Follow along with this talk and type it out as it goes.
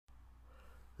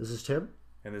This is Tim.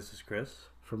 And this is Chris.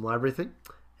 From LibraryThing.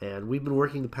 And we've been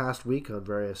working the past week on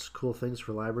various cool things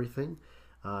for LibraryThing.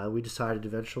 We decided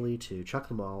eventually to chuck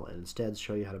them all and instead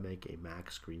show you how to make a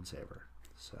Mac screensaver.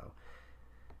 So,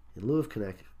 in lieu of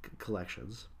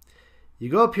collections, you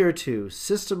go up here to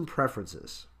System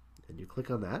Preferences, and you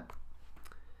click on that,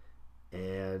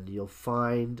 and you'll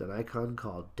find an icon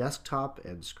called Desktop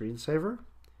and Screensaver.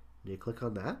 And you click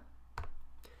on that,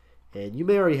 and you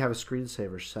may already have a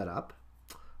screensaver set up.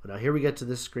 Now here we get to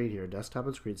this screen here, Desktop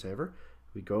and Screensaver.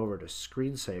 We go over to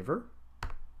Screensaver,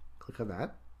 click on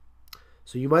that.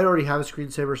 So you might already have a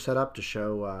screensaver set up to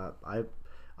show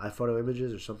iPhoto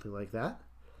images or something like that.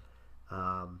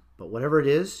 But whatever it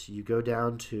is, you go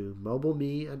down to Mobile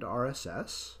Me and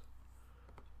RSS.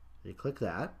 You click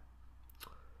that.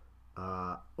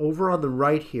 Over on the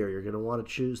right here, you're going to want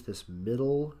to choose this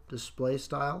middle display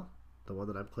style, the one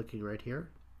that I'm clicking right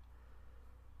here.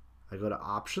 I go to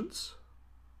Options.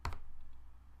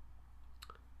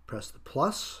 Press the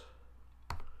plus,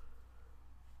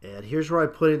 and here's where I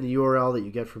put in the URL that you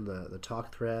get from the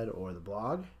talk thread or the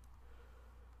blog.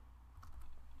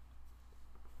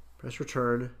 Press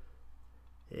return,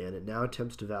 and it now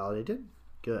attempts to validate it.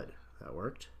 Good, that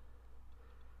worked.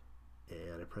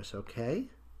 And I press OK,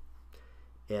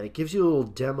 and it gives you a little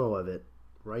demo of it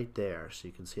right there. So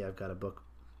you can see I've got a book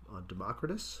on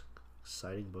Democritus.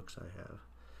 Exciting books I have.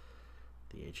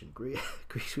 The Ancient Greeks.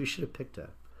 We should have picked a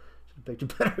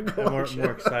better collection.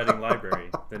 More exciting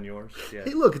library than yours. Yes.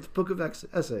 Hey, look, it's a book of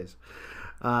essays.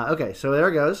 Okay, so there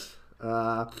it goes.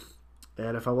 And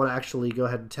if I want to actually go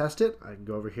ahead and test it, I can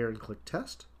go over here and click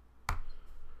Test.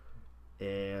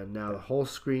 And now the whole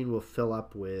screen will fill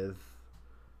up with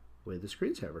the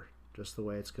screensaver, just the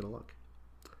way it's going to look.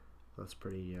 That's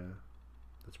pretty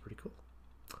cool.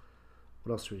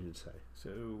 What else do we need to say?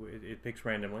 So it picks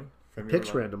randomly from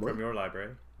your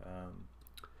library.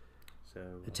 So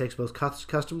it takes both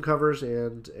custom covers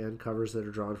and covers that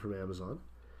are drawn from Amazon.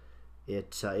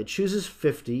 It chooses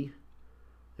 50.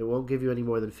 It won't give you any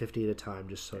more than 50 at a time,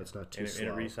 just so it's not too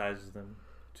slow. And it resizes them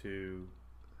to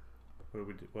what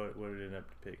would it end up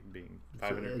being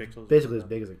 500 pixels? Basically as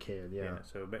big as it can. Yeah.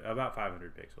 So about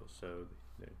 500 pixels. So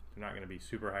they're not going to be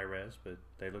super high res, but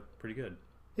they look pretty good.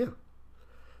 Yeah.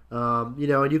 And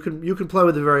you can play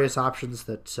with the various options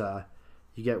that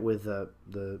you get with the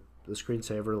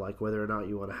screensaver, like whether or not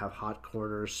you want to have hot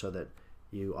corners so that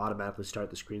you automatically start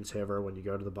the screensaver when you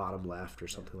go to the bottom left or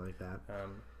something like that.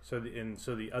 So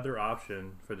the other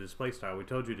option for the display style, we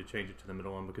told you to change it to the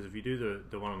middle one, because if you do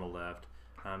the one on the left,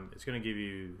 it's going to give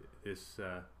you this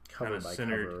kind of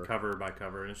centered cover by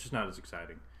cover, and it's just not as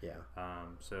exciting. Yeah.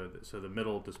 So the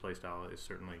middle display style is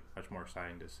certainly much more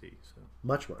exciting to see. So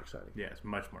much more exciting. Yeah, it's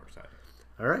much more exciting.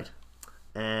 All right.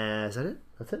 Is that it?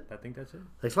 That's it? I think that's it.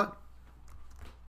 Thanks a lot.